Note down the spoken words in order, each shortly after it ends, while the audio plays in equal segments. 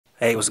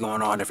Hey, what's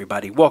going on,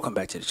 everybody? Welcome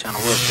back to the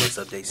channel. Real Sports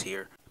Updates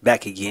here,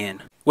 back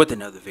again with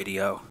another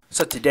video.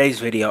 So today's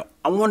video,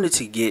 I wanted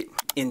to get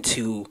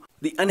into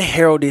the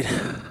unheralded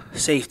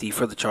safety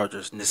for the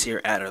Chargers,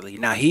 Nasir Adderley.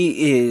 Now,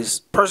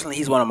 personally,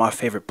 he's one of my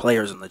favorite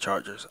players on the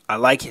Chargers. I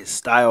like his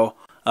style.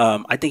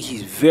 I think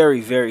he's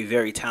very, very,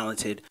 very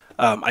talented.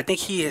 I think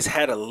he has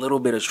had a little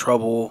bit of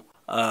trouble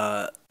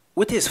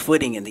with his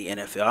footing in the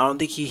NFL. I don't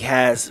think he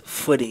has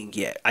footing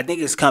yet. I think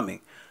it's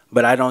coming,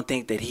 but I don't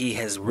think that he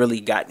has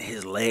really gotten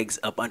his legs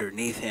up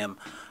underneath him,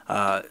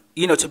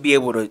 to be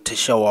able to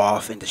show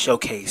off and to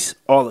showcase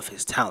all of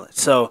his talent.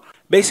 So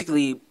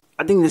basically,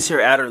 I think Nasir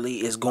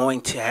Adderley is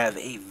going to have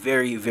a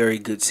very, very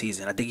good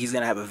season. I think he's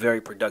going to have a very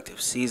productive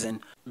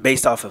season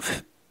based off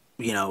of,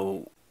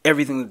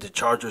 everything that the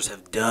Chargers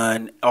have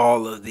done,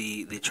 all of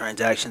the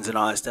transactions and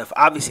all that stuff.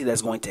 Obviously,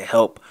 that's going to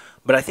help.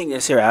 But I think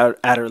Nasir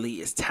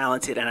Adderley is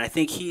talented, and I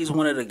think he's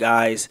one of the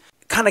guys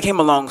kind of came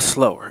along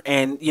slower.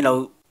 And,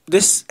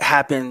 this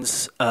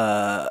happens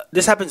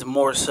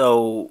more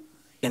so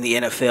in the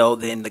NFL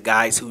than the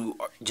guys who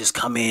just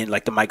come in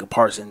like the Micah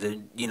Parsons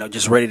and,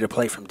 just ready to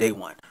play from day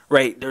one,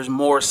 right? There's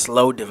more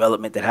slow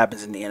development that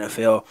happens in the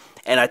NFL,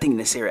 and I think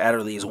Nasir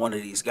Adderley is one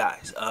of these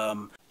guys.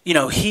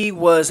 He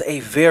was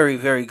a very,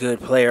 very good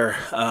player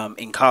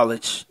in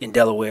college in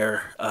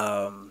Delaware,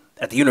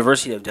 at the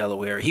University of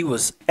Delaware. He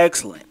was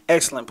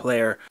excellent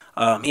player.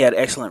 He had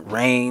excellent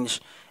range.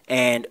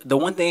 And the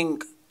one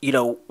thing,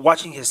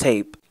 watching his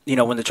tape,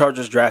 when the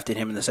Chargers drafted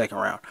him in the second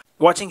round,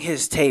 watching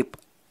his tape,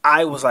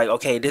 I was like,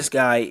 okay, this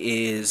guy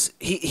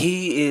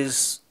he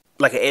is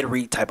like an Ed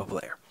Reed type of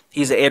player.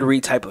 He's an Ed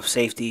Reed type of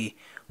safety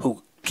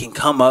who can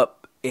come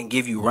up and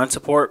give you run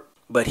support,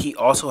 but he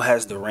also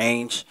has the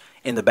range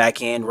in the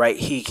back end, right?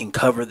 He can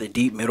cover the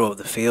deep middle of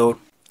the field.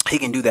 He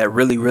can do that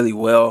really, really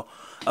well.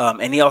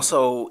 And he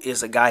also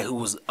is a guy who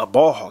was a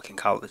ball hawk in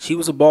college. He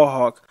was a ball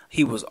hawk.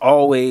 He was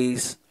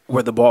always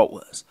where the ball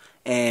was.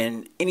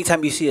 And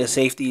anytime you see a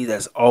safety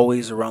that's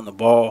always around the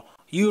ball,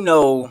 you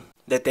know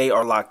that they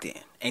are locked in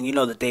and you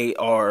know that they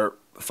are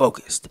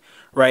focused,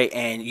 right?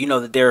 And you know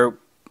that they're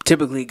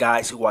typically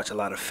guys who watch a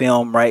lot of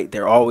film, right?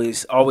 They're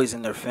always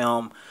in their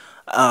film.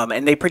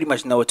 And they pretty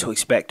much know what to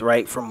expect,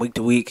 right, from week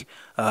to week,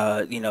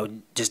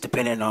 just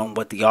depending on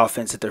what the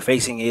offense that they're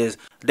facing is.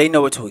 They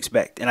know what to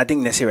expect. And I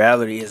think Nasir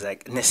Adderley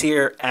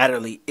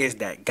is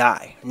that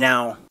guy.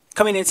 Now,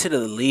 coming into the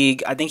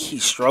league, I think he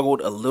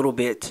struggled a little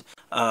bit.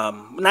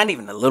 Not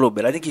even a little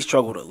bit. I think he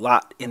struggled a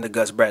lot in the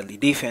Gus Bradley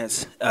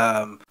defense.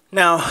 And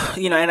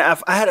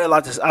I've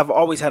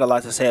always had a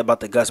lot to say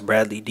about the Gus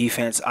Bradley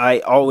defense. I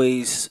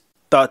always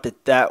thought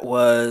that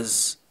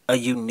was a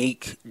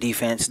unique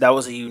defense. That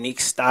was a unique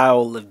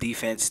style of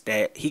defense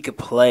that he could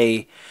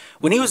play.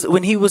 When he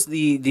was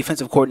the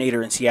defensive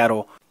coordinator in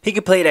Seattle, he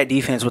could play that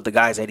defense with the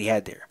guys that he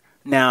had there.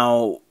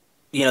 Now,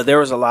 there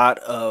was a lot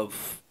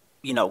of,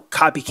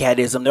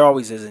 copycatism. There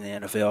always is in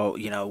the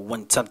NFL.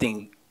 When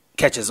something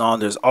catches on,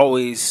 there's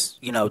always,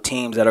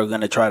 teams that are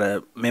going to try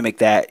to mimic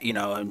that,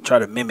 and try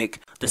to mimic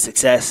the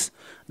success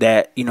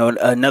that,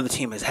 another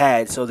team has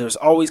had. So there's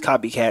always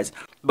copycats.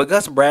 But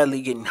Gus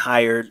Bradley getting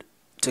hired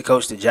to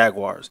coach the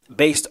Jaguars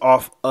based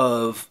off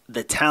of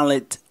the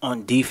talent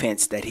on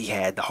defense that he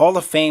had, the Hall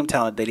of Fame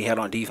talent that he had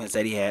on defense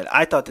that he had.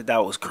 I thought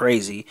that was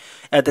crazy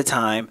at the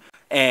time.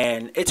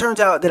 And it turns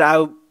out that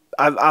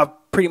I've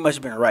pretty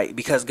much been right,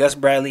 because Gus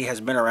Bradley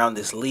has been around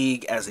this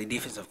league as a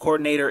defensive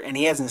coordinator and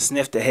he hasn't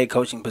sniffed a head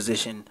coaching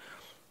position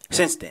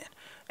since then.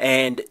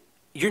 And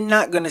you're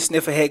not going to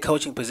sniff a head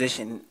coaching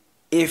position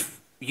if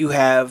you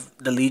have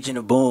the Legion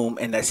of Boom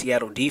and that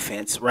Seattle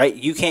defense, right?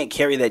 You can't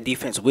carry that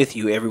defense with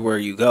you everywhere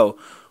you go.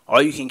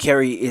 All you can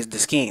carry is the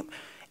scheme.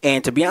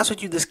 And to be honest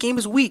with you, the scheme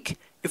is weak.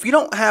 If you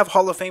don't have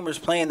Hall of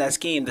Famers playing that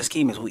scheme, the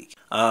scheme is weak.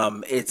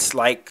 It's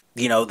like,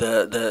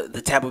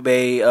 the Tampa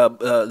Bay,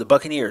 the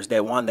Buccaneers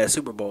that won that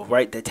Super Bowl,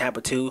 right? The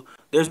Tampa 2.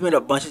 There's been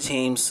a bunch of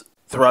teams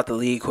throughout the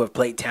league who have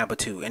played Tampa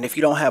 2. And if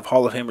you don't have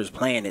Hall of Famers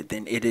playing it,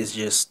 then it is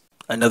just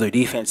another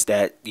defense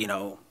that,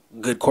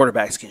 good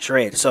quarterbacks can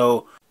shred.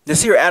 So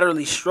Nasir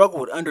Adderley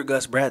struggled under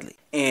Gus Bradley.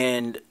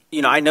 And,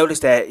 I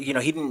noticed that, he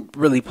didn't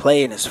really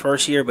play in his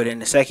first year, but in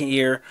the second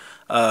year,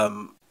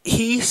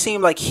 he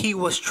seemed like he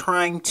was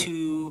trying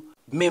to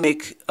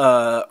mimic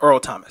Earl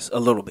Thomas a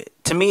little bit.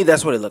 To me,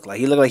 that's what it looked like.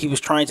 He looked like he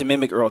was trying to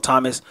mimic Earl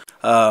Thomas,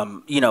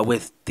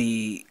 with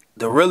the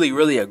really,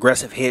 really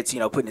aggressive hits,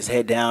 putting his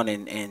head down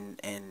and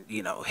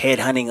head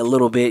hunting a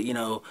little bit,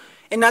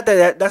 and not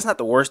that's not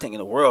the worst thing in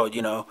the world,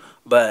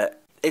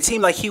 but it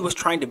seemed like he was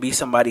trying to be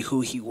somebody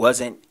who he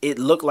wasn't. It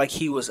looked like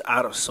he was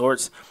out of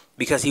sorts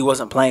because he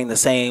wasn't playing the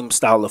same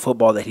style of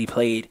football that he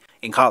played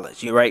in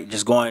college. You're right.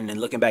 Just going and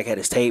looking back at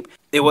his tape,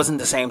 it wasn't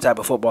the same type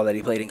of football that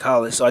he played in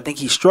college. So I think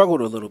he struggled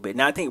a little bit.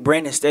 Now, I think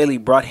Brandon Staley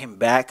brought him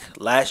back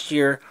last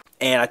year,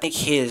 and I think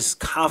his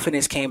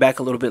confidence came back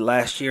a little bit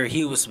last year.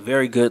 He was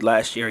very good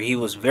last year. He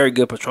was very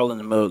good patrolling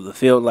the middle of the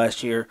field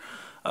last year.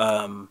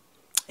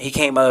 He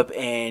came up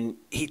and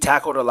he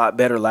tackled a lot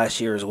better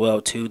last year as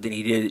well, too, than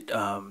he did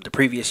the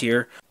previous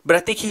year. But I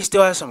think he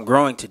still has some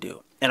growing to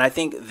do. And I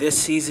think this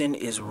season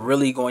is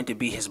really going to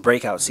be his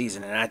breakout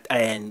season.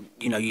 And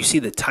you know, you see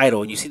the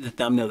title and you see the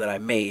thumbnail that I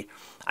made.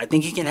 I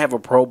think he can have a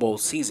Pro Bowl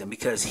season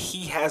because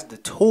he has the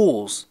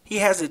tools. He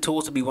has the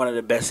tools to be one of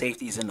the best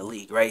safeties in the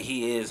league, right?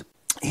 He's a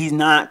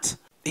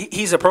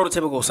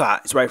prototypical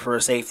size, right, for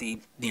a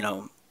safety, you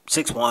know,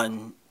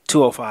 6'1",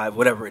 205,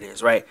 whatever it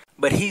is, right?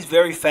 But he's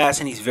very fast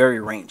and he's very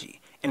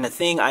rangy. And the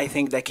thing I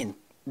think that can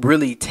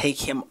really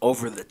take him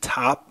over the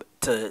top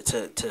to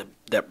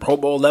that Pro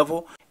Bowl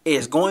level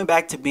is going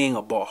back to being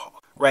a ball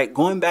hawk, right?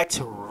 Going back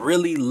to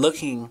really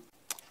looking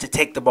to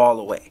take the ball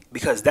away,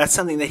 because that's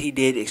something that he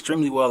did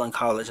extremely well in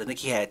college. I think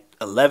he had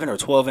 11 or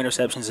 12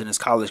 interceptions in his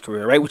college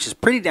career, right? Which is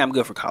pretty damn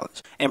good for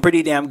college and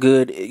pretty damn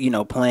good, you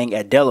know, playing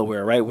at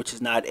Delaware, right? Which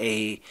is not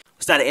an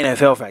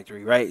NFL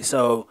factory, right?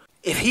 So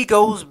if he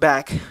goes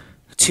back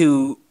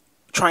to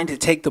trying to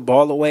take the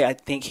ball away, I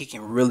think he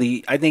can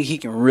really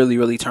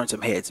turn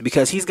some heads,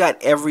 because he's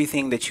got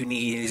everything that you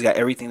need. He's got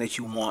everything that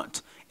you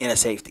want in a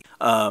safety.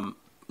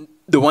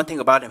 The one thing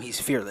about him, he's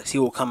fearless. He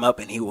will come up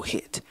and he will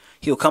hit.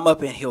 He'll come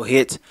up and he'll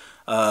hit.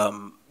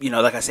 You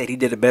know, like I said, he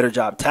did a better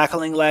job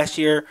tackling last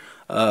year.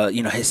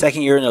 You know, his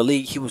second year in the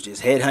league, he was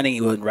just headhunting.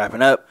 He wasn't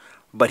wrapping up,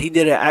 but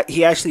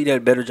he actually did a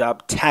better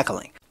job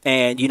tackling.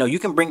 And you know, you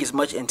can bring as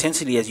much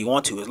intensity as you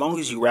want to, as long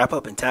as you wrap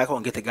up and tackle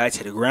and get the guy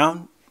to the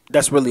ground.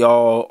 That's really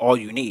all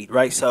you need,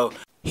 right? So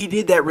he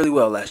did that really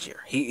well last year.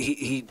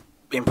 He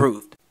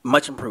improved,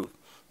 much improved.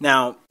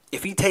 Now,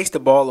 if he takes the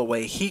ball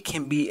away, he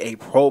can be a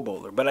Pro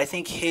Bowler. But I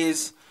think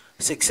his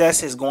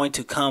success is going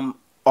to come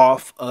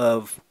off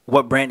of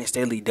what Brandon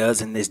Staley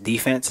does in this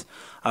defense,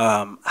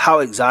 how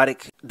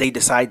exotic they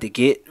decide to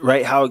get,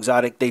 right? How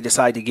exotic they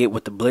decide to get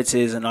with the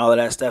blitzes and all of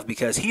that stuff,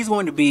 because he's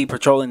going to be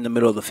patrolling the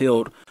middle of the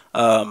field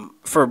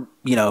for,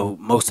 you know,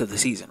 most of the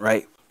season,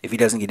 right? If he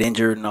doesn't get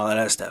injured and all of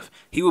that stuff,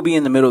 he will be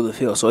in the middle of the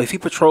field. So if he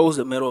patrols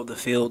the middle of the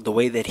field the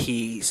way that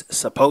he's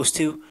supposed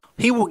to,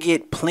 he will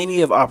get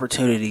plenty of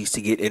opportunities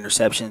to get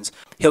interceptions.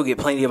 He'll get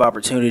plenty of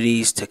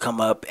opportunities to come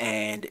up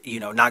and, you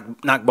know,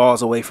 knock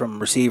balls away from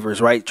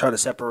receivers, right? Try to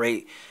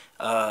separate,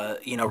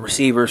 you know,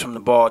 receivers from the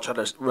ball, try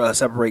to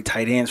separate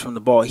tight ends from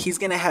the ball. He's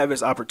going to have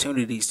his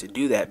opportunities to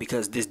do that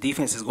because this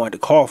defense is going to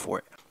call for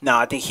it. Now,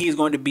 I think he's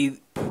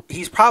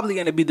probably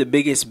going to be the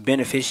biggest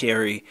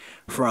beneficiary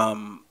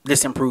from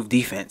this improved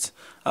defense.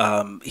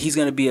 He's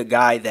going to be a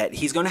guy that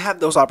he's going to have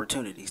those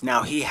opportunities.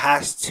 Now, he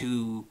has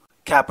to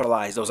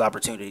capitalize those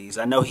opportunities.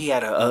 I know he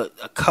had a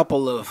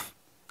couple of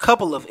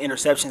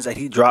interceptions that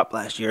he dropped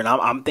last year, and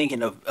I'm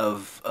thinking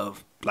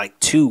of like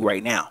 2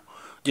 right now,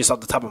 just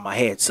off the top of my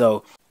head.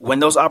 So when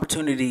those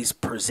opportunities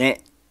present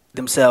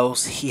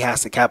themselves, he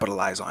has to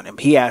capitalize on them.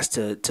 He has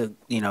to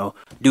you know,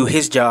 do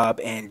his job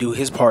and do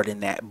his part in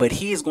that. But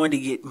he is going to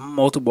get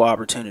multiple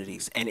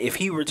opportunities, and if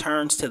he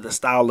returns to the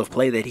style of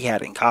play that he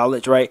had in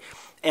college, right?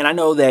 And I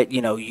know that,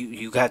 you know,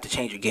 you have to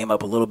change your game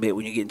up a little bit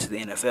when you get into the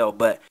NFL,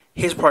 but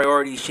his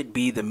priority should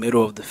be the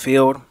middle of the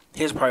field.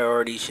 His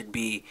priority should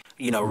be,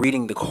 you know,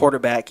 reading the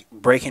quarterback,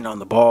 breaking on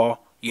the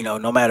ball, you know,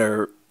 no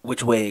matter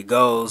which way it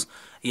goes.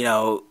 You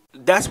know,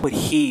 that's what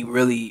he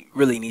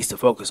really needs to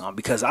focus on,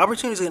 because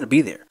opportunity is going to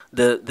be there.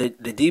 The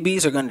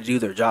DBs are going to do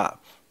their job.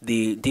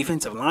 The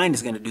defensive line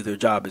is going to do their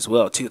job as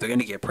well, too. They're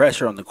going to get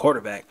pressure on the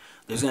quarterback.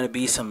 There's going to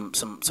be some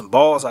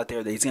balls out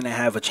there that he's going to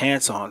have a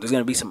chance on. There's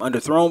going to be some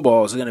underthrown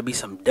balls. There's going to be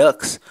some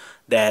ducks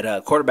that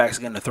quarterbacks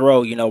are going to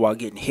throw, you know, while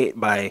getting hit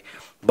by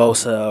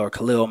Bosa or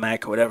Khalil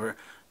Mack or whatever.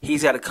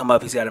 He's got to come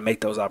up. He's got to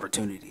make those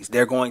opportunities.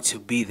 They're going to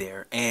be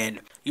there. And,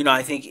 you know,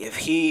 I think if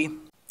he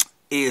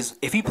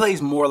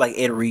plays more like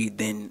Ed Reed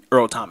than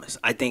Earl Thomas,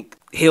 I think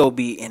he'll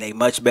be in a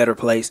much better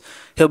place.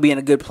 He'll be in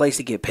a good place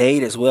to get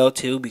paid as well,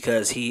 too,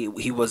 because he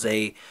was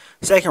a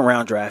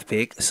second-round draft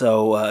pick.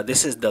 So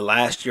this is the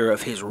last year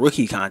of his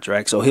rookie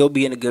contract. So he'll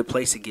be in a good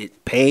place to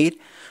get paid,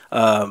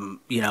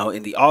 you know,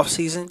 in the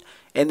offseason.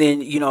 And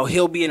then, you know,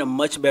 he'll be in a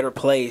much better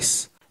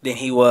place than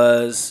he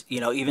was, you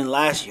know, even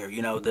last year.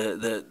 You know,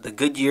 the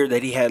good year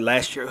that he had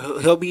last year,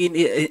 he'll be in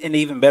an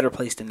even better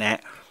place than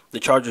that. The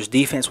Chargers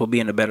defense will be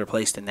in a better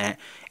place than that.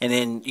 And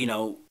then, you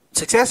know,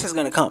 success is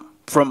going to come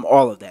from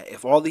all of that.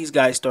 If all these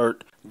guys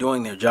start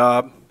doing their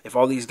job, if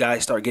all these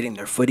guys start getting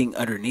their footing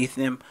underneath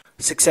them,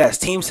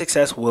 team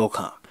success will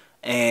come.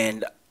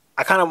 And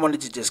I kind of wanted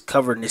to just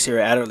cover Nasir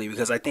Adderley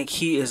because I think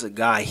he is a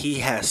guy, he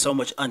has so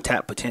much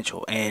untapped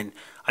potential. And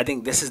I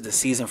think this is the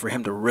season for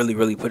him to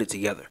really put it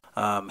together.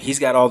 He's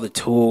got all the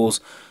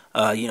tools.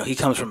 You know, he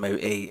comes from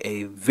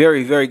a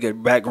very, very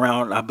good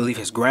background. I believe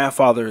his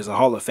grandfather is a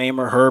Hall of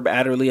Famer, Herb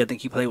Adderley. I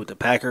think he played with the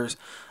Packers.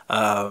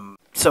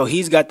 So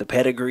he's got the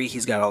pedigree.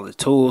 He's got all the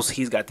tools.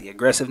 He's got the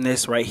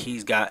aggressiveness, right?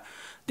 He's got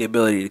the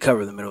ability to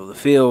cover the middle of the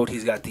field.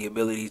 He's got the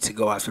ability to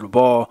go after the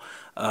ball.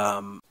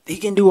 He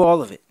can do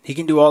all of it. He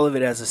can do all of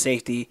it as a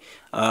safety.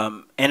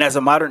 And as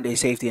a modern-day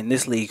safety in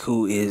this league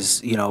who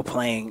is, you know,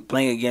 playing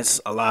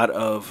against a lot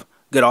of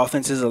good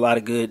offenses, a lot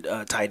of good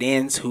tight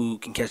ends who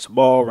can catch the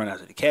ball, run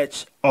after the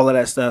catch, all of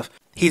that stuff.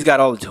 He's got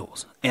all the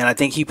tools, and I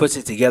think he puts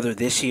it together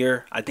this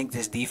year. I think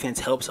this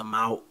defense helps him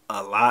out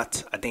a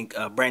lot. I think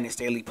Brandon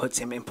Staley puts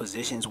him in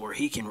positions where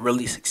he can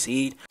really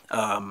succeed,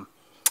 and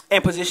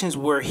positions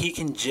where he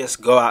can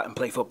just go out and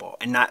play football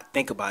and not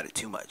think about it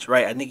too much,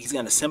 right? I think he's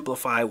going to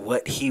simplify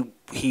what he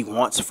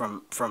wants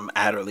from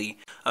Adderley.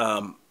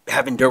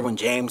 Having Derwin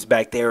James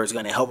back there is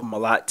going to help him a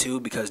lot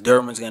too, because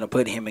Derwin's going to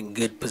put him in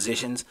good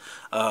positions,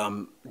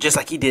 just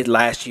like he did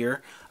last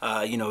year.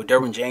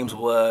 Derwin James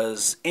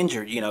was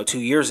injured, 2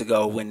 years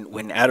ago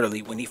when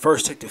Adderley, when he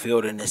first took the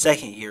field in the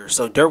second year.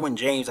 So Derwin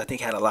James, I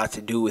think, had a lot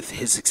to do with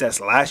his success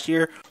last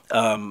year.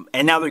 And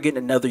now they're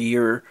getting another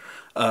year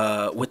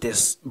with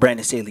this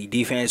Brandon Staley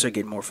defense. They're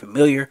getting more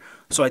familiar.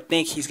 So I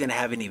think he's going to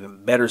have an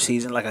even better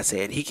season. Like I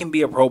said, he can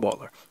be a Pro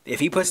Bowler. If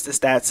he puts the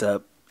stats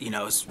up,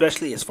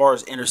 especially as far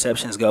as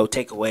interceptions go,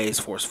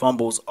 takeaways, forced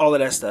fumbles, all of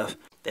that stuff.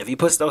 If he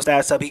puts those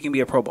stats up, he can be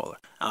a Pro Bowler.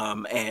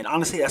 And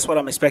honestly, that's what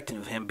I'm expecting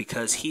of him,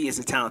 because he is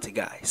a talented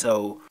guy.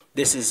 So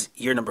this is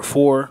year number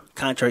 4,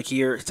 contract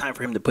year. It's time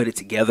for him to put it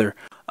together.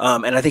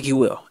 And I think he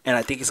will. And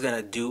I think it's going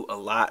to do a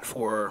lot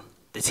for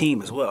the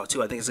team as well,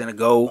 too. I think it's going to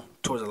go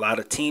towards a lot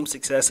of team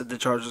success that the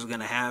Chargers are going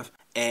to have.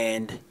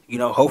 And,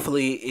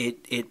 hopefully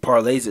it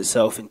parlays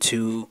itself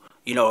into,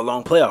 a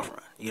long playoff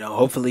run.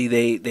 Hopefully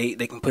they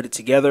can put it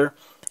together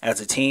as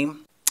a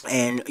team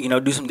and,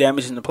 do some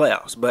damage in the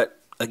playoffs. But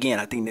again,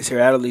 I think Nasir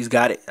Adderley's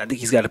got it. I think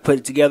he's got to put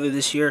it together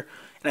this year,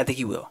 and I think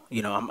he will.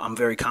 I'm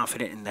very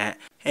confident in that.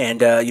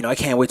 And, I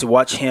can't wait to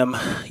watch him,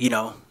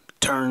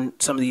 turn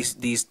some of these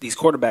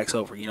quarterbacks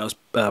over,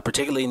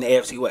 particularly in the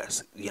AFC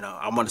West.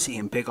 I want to see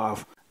him pick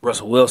off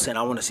Russell Wilson.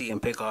 I want to see him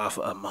pick off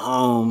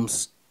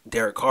Mahomes,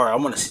 Derek Carr. I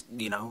want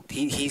to,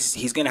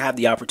 he's going to have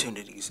the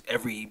opportunities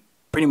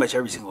pretty much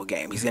every single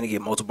game. He's going to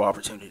get multiple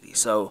opportunities.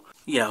 So,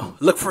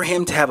 look for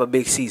him to have a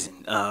big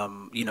season.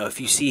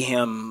 If you see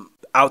him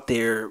out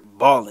there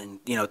balling,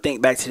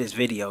 think back to this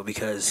video,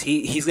 because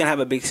he's going to have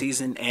a big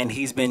season, and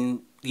he's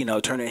been,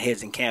 turning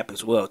heads in camp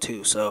as well,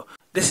 too. So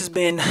this has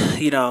been,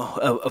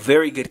 a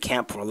very good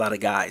camp for a lot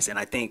of guys. And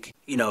I think,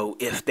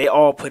 if they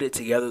all put it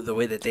together the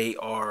way that they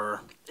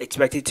are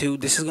expected to,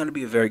 this is going to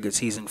be a very good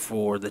season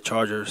for the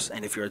Chargers.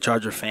 And if you're a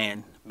Charger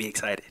fan, be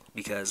excited,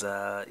 because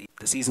the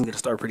season's going to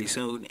start pretty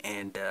soon.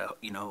 And,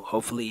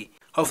 hopefully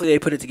they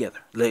put it together.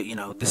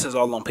 This is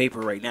all on paper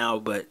right now,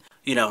 but,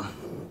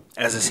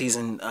 as the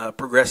season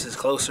progresses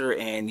closer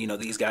and,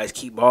 these guys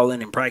keep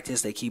balling in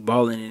practice, they keep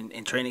balling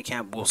in training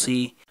camp, we'll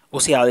see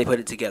how they put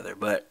it together.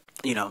 But,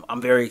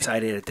 I'm very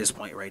excited at this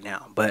point right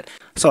now. But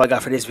that's all I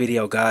got for this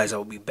video, guys. I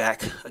will be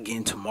back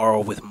again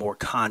tomorrow with more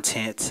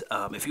content.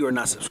 If you are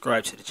not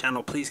subscribed to the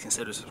channel, please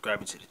consider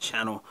subscribing to the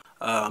channel.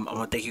 I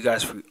want to thank you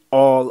guys for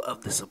all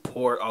of the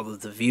support, all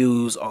of the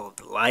views, all of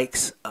the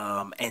likes,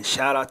 and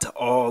shout out to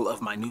all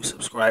of my new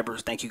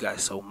subscribers. Thank you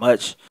guys so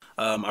much.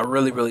 I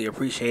really, really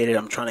appreciate it.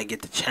 I'm trying to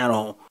get the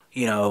channel,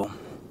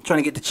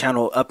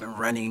 up and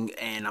running,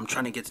 and I'm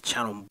trying to get the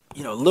channel,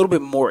 a little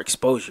bit more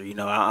exposure.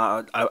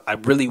 I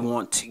really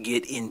want to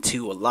get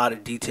into a lot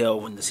of detail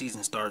when the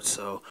season starts.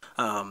 So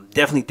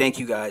definitely thank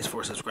you guys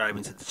for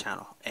subscribing to the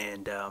channel.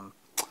 And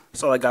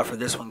that's all I got for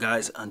this one,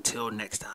 guys. Until next time.